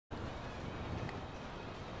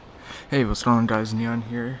Hey, what's going on guys, Neon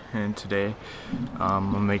here, and today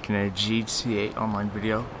I'm making a GTA Online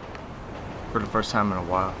video for the first time in a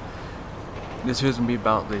while. This video is going to be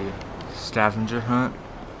about the scavenger hunt.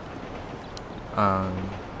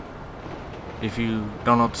 If you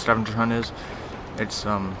don't know what the scavenger hunt is, it's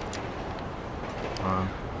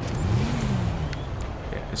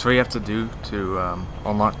it's what you have to do to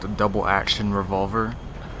unlock the Double Action Revolver,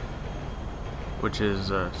 which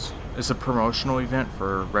is it's a promotional event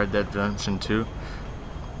for Red Dead Redemption 2.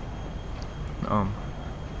 But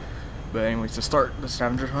anyways, to start the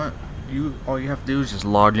scavenger hunt, all you have to do is just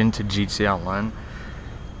log into GTA Online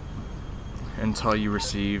until you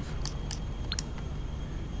receive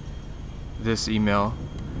this email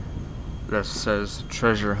that says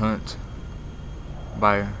treasure hunt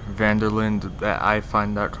by Vanderland at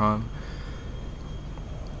ifind.com.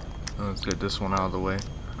 Let's get this one out of the way.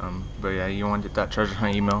 But yeah, you want to get that treasure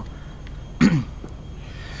hunt email.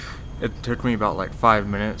 It took me about like 5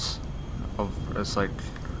 minutes of just like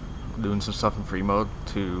doing some stuff in free mode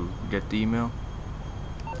to get the email.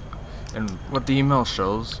 And what the email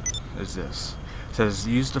shows is this. It says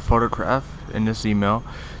use the photograph in this email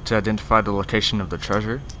to identify the location of the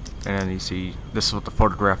treasure. And then you see this is what the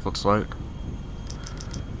photograph looks like.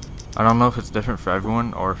 I don't know if it's different for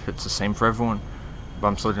everyone or if it's the same for everyone, but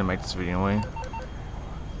I'm still gonna make this video anyway.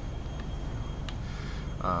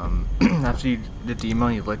 After you get the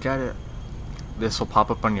email, you look at it, this will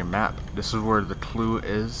pop up on your map. This is where the clue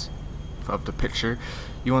is of the picture.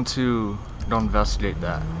 You want to go investigate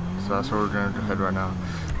that. So that's where we're going to head right now.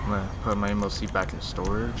 I'm going to put my MLC back in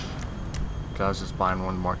storage, because I was just buying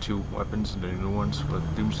one Mark II weapons, the new ones for the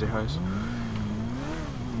Doomsday Heist.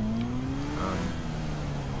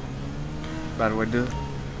 By the way,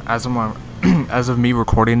 as of me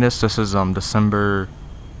recording this is December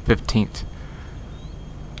 15th.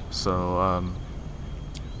 So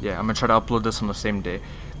yeah, I'm gonna try to upload this on the same day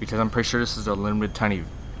because I'm pretty sure this is a limited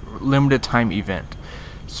time event.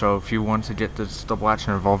 So if you want to get this Double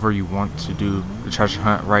Action Revolver, you want to do the treasure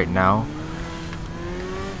hunt right now.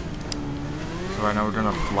 So right now we're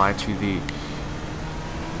gonna fly to the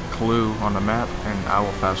clue on the map, and I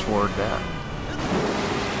will fast forward that.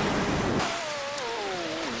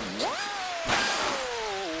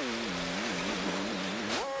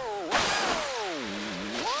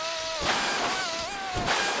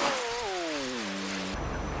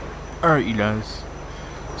 Alright, you guys,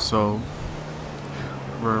 so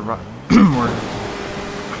we're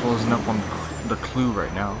closing up on the clue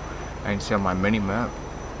right now. I can see on my mini map.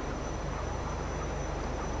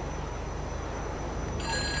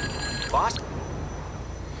 Boss?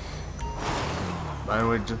 By the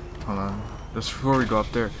way, hold on. Just before we go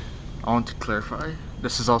up there, I want to clarify,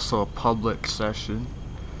 this is also a public session.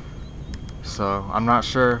 So I'm not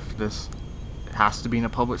sure if this has to be in a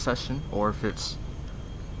public session or if it's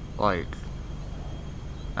like,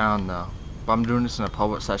 I don't know, but I'm doing this in a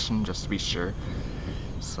public session just to be sure.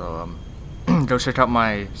 So go check out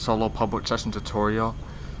my solo public session tutorial,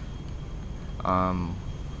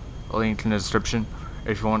 link in the description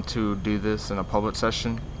if you want to do this in a public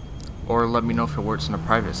session, or let me know if it works in a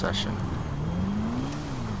private session.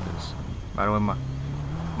 By the way,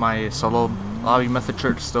 my solo lobby method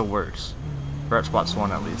trick still works for Xbox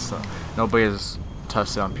One at least, so nobody has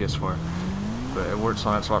tested it on PS4. But it works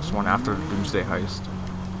on Xbox One after the Doomsday Heist.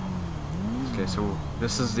 Okay, so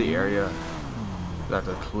this is the area that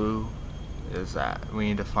the clue is at. We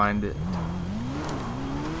need to find it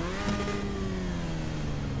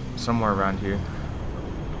somewhere around here.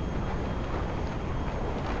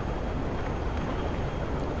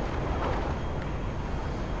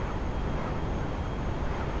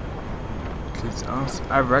 Cause honestly,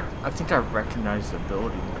 I think I recognize the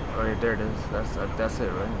building. Oh yeah, there it is. That's it,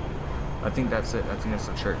 right? I think that's it. I think that's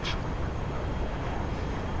the church.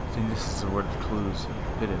 I think this is where the clue's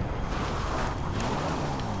hidden.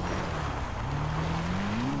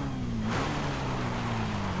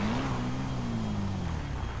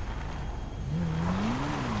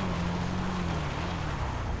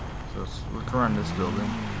 So let's look around this building.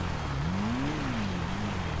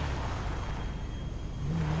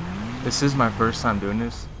 This is my first time doing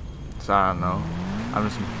this, so I don't know. I'm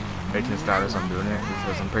just making a start as I'm doing it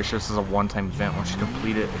because I'm pretty sure this is a one-time event. Once you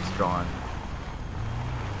complete it, it's gone.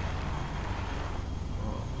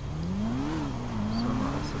 So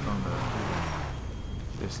let's look on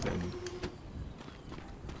this thing.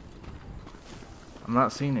 I'm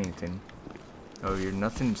not seeing anything. Oh, you're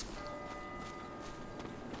nothing's.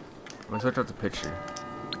 Let's look at the picture.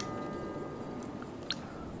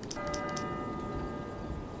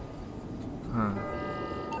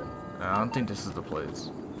 I don't think this is the place.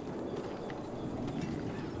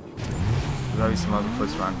 There'll be some other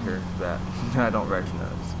places around here that I don't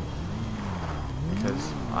recognize.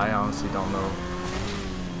 Because I honestly don't know.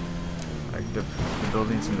 Like the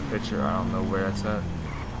buildings in the picture, I don't know where it's at.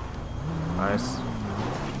 It's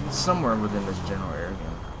somewhere within this general area.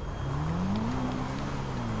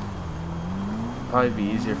 Probably be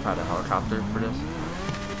easier if I had a helicopter for this,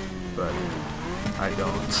 but I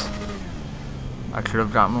don't. I could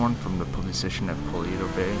have gotten one from the police station at Paleto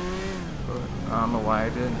Bay, but I don't know why I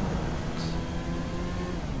didn't.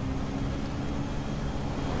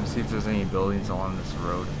 Let's see if there's any buildings along this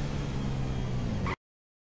road.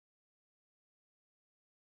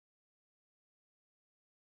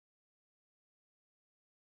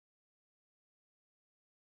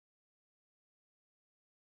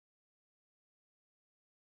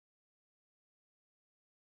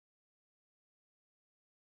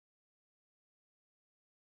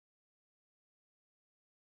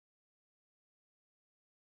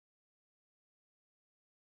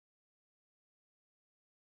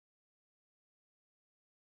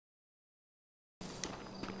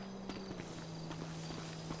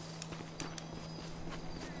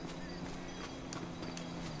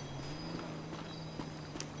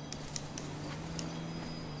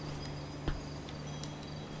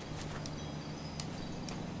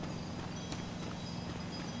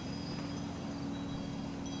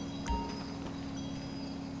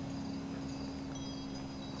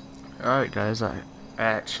 Alright guys, I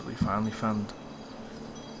actually finally found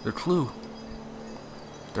the clue.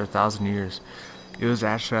 After 1,000 years. It was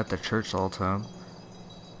actually at the church all the time.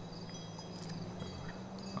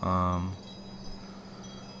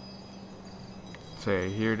 So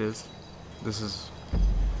here it is. This is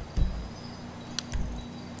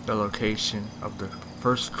the location of the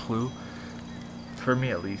first clue. For me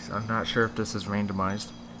at least. I'm not sure if this is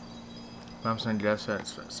randomized. But I'm saying guess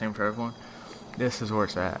that's the same for everyone. This is where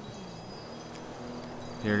it's at.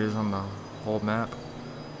 Here it is on the whole map.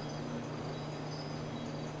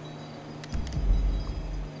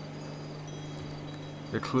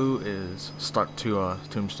 The clue is stuck to a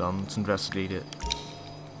tombstone. Let's investigate it.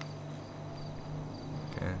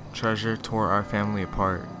 Okay. Treasure tore our family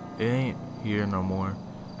apart. It ain't here no more.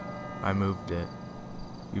 I moved it.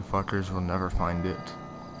 You fuckers will never find it.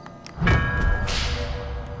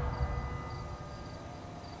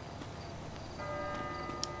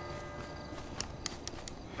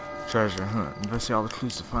 Treasure hunt. Investigate all the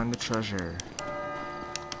clues to find the treasure.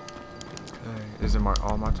 Okay. Is it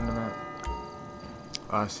all marked on the map?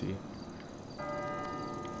 I see.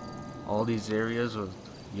 All these areas with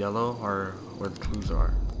yellow are where the clues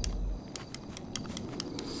are.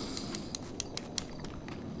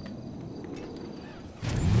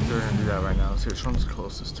 So we're gonna do that right now. See which one's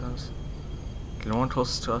closest to us. Okay, the one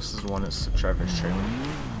closest to us is the one that's Trevor's trailer.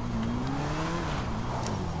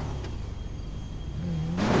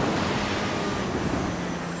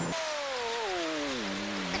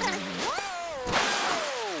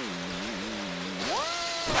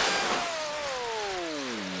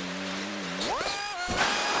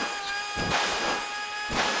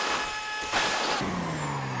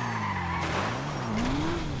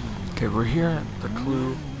 Okay, we're here at the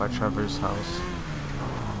clue by Trevor's house.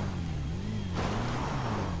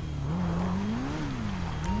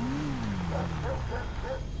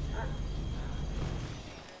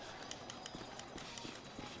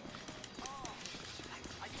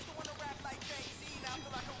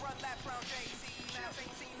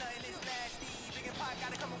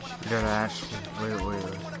 We gotta actually wait.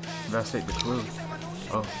 Investigate the clue.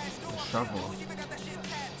 Oh, the shovel.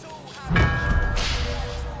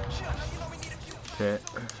 Okay,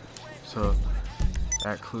 so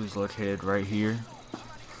that clue is located right here.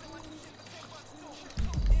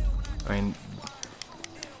 I mean,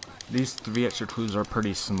 these 3 extra clues are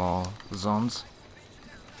pretty small zones,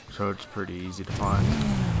 so it's pretty easy to find.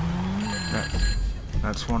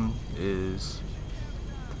 Next one is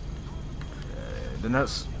the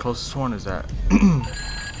next closest one is at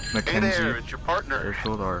Mackenzie hey there, it's your partner.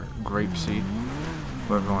 Airfield or Grapeseed,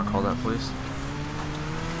 whatever you want to call that place.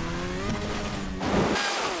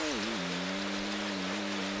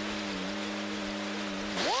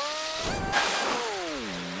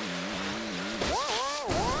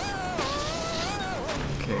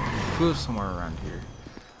 Clue somewhere around here.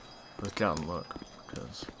 Let's get out and look,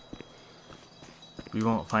 because we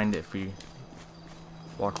won't find it if we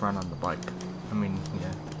walk around on the bike. I mean,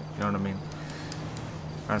 yeah, you know what I mean?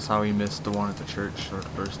 That's how we missed the one at the church for the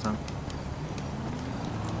first time.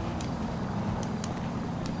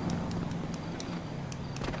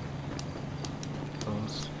 So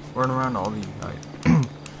let's run around all the, like,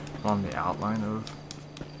 on the outline of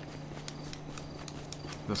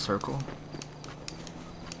the circle.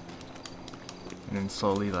 and then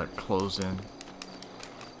slowly like close in.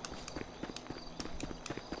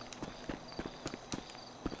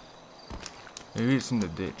 Maybe it's in the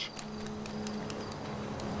ditch.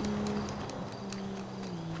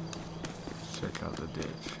 Check out the ditch.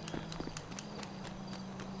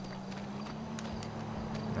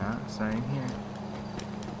 Nah, it's not in here.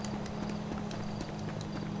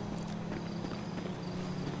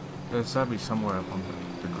 There's gotta be somewhere up on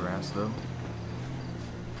the grass though.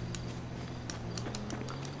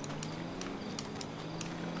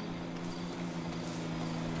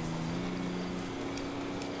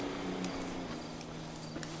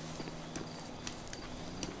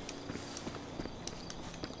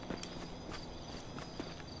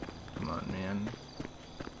 Come on, man.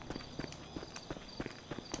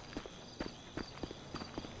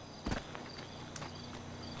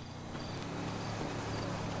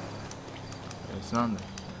 It's not in the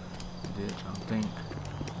ditch, I don't think.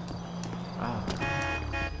 Ah.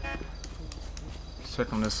 Let's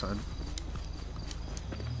check on this side.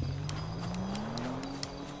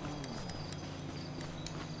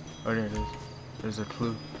 Oh, there it is. There's a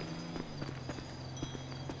clue.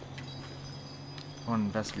 I want to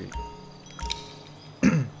investigate.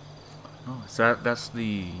 Oh, so that's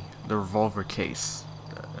the revolver case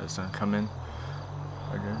that's gonna come in.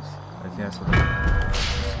 I guess. I think that's what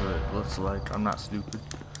it looks like. I'm not stupid.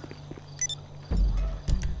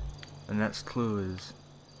 The next clue is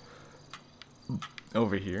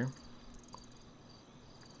over here.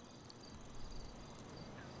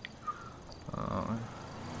 Okay,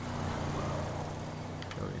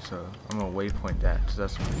 so I'm gonna waypoint that because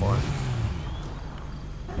that's far.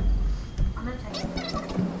 I'm gonna take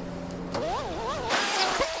it.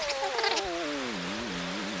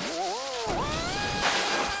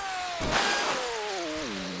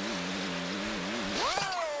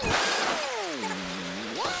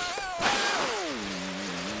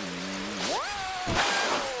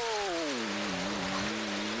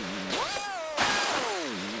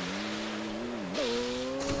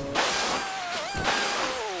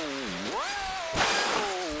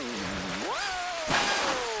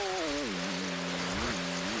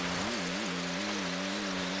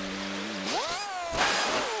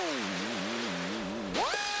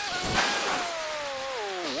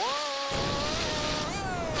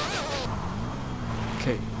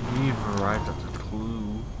 Okay, we've arrived at the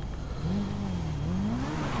clue.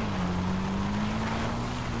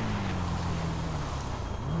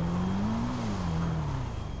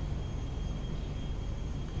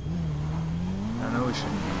 I know we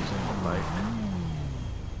shouldn't be using the bike,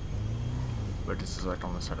 but this is like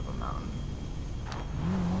on the side of a mountain.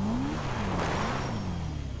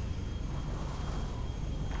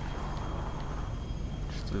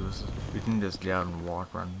 Just do this. We can just get out and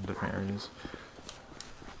walk around different areas.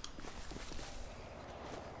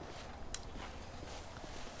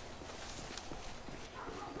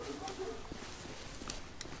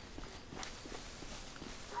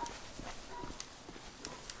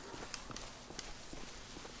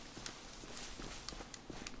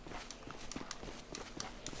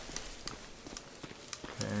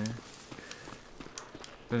 Okay.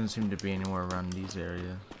 Doesn't seem to be anywhere around these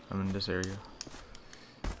area. I'm in this area.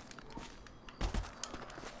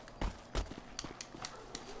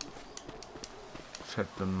 Check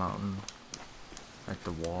the mountain. Like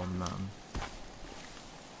the wall of the mountain.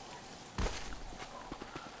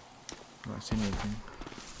 I'm not seeing anything.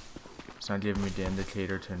 It's not giving me the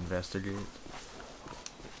indicator to investigate.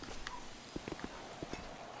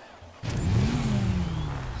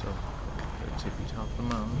 So, the tippy top of the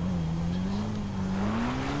mountain.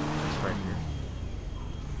 It's right here.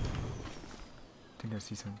 I think I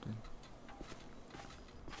see something.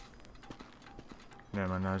 Never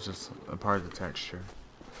mind, that was just a part of the texture.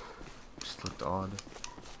 Just looked odd.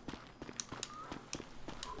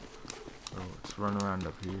 So let's run around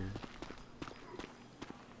up here.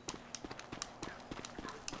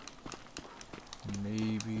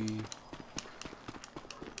 Maybe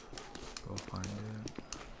go find it.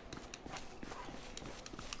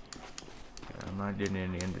 Yeah, I'm not getting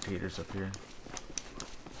any indicators up here.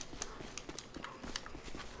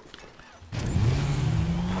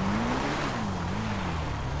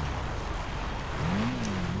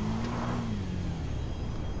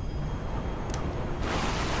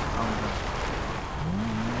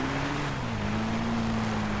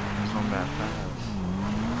 That fast.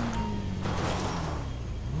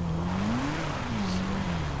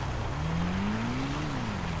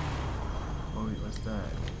 Oh, wait, what's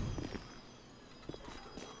that?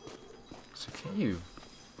 It's a cave.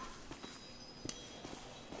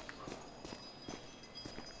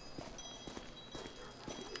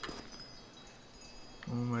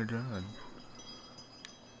 god.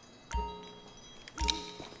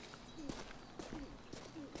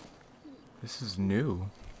 This is new.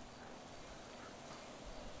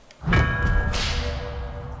 Oh,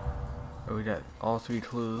 we got all 3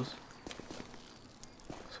 clues.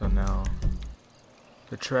 So now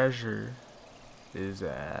the treasure is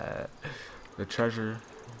over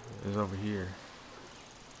here.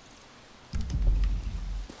 I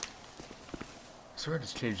swear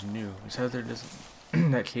this cave's new. It's either this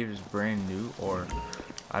that cave is brand new, or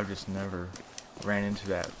I've just never ran into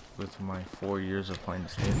that with my 4 years of playing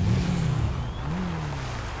this game.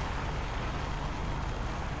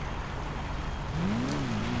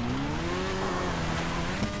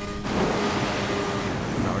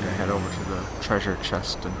 Now we're gonna head over to the treasure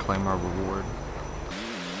chest and claim our reward.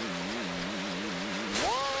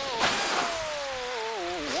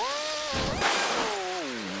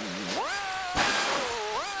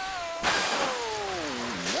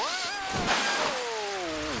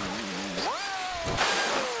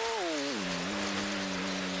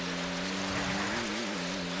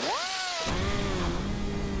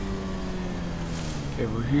 Okay,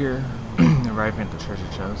 we're here, arriving at the treasure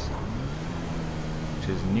chest, which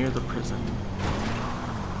is near the prison.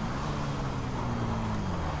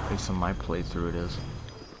 At least on my playthrough it is.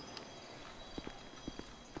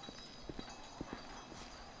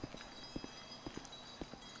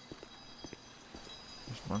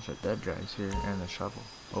 There's a bunch of dead guys here, and a shovel.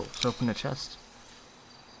 Oh, let's open the chest.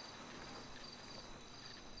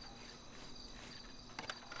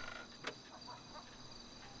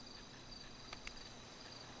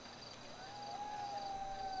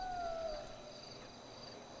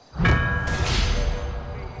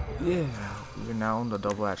 Yeah, we're now on the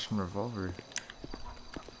Double Action Revolver.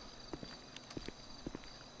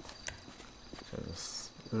 So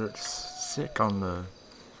it's sick on the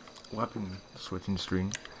weapon switching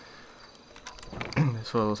screen.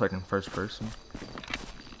 That's what it looks like in first person.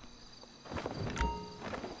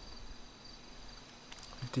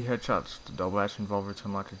 50 headshots, the Double Action Revolver to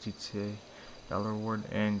unlock a GTA dollar reward,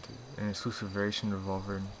 and an exclusive variation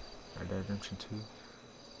revolver in Red Dead Redemption 2.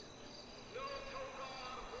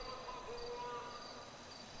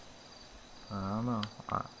 I don't know.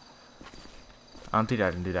 I don't think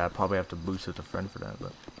I can do that. I probably have to boost it to friend for that,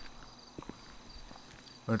 but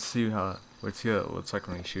let's see what it looks like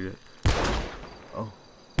when we shoot it. Oh.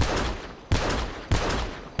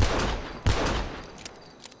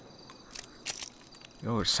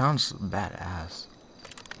 Yo, it sounds badass.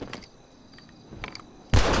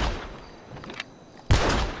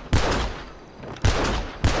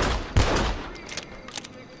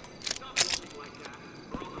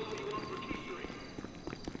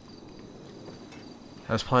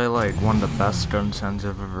 That's probably like one of the best gun sounds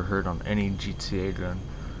I've ever heard on any GTA gun,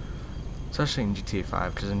 especially in GTA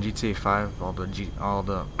 5. Because in GTA 5, all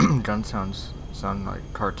the gun sounds sound like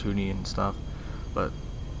cartoony and stuff, but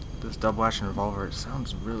this Double Action Revolver, it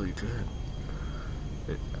sounds really good.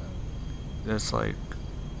 It's like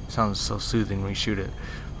sounds so soothing when you shoot it.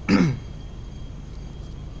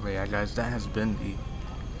 But yeah, guys, that has been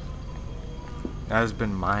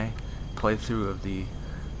my playthrough of the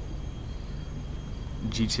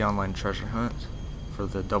GTA Online treasure hunt for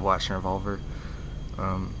the Double Action Revolver.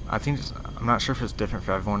 I'm not sure if it's different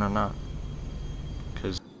for everyone or not,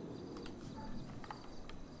 because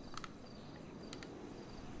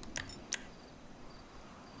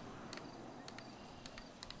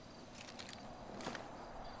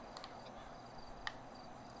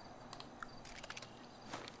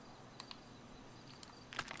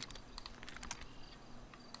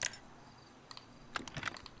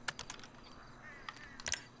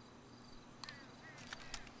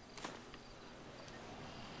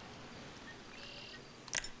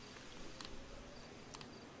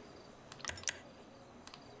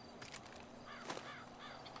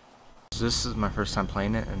this is my first time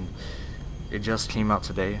playing it, and it just came out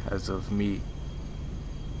today as of me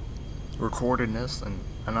recording this, and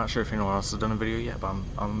I'm not sure if anyone else has done a video yet, but I'm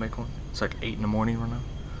gonna make one. It's like 8 in the morning right now.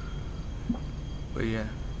 But yeah,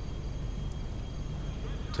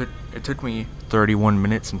 it took me 31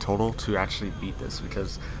 minutes in total to actually beat this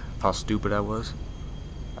because of how stupid I was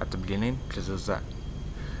at the beginning, because it was like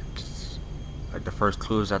the first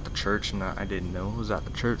clue was at the church, and I didn't know it was at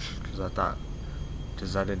the church because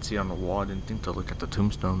I didn't see it on the wall. I didn't think to look at the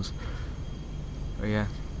tombstones. But yeah,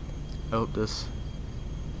 I hope this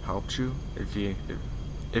helped you. If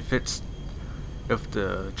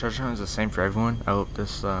the treasure hunt is the same for everyone, I hope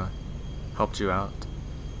this helped you out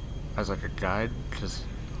as like a guide, because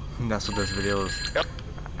that's what this video is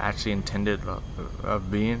actually intended of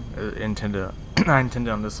being. I intended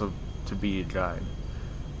on this to be a guide.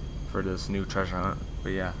 for this new treasure hunt.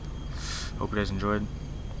 But yeah, hope you guys enjoyed.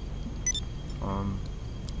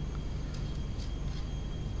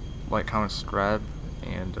 Like, comment, subscribe,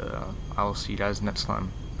 and I will see you guys next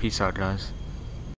time. Peace out, guys.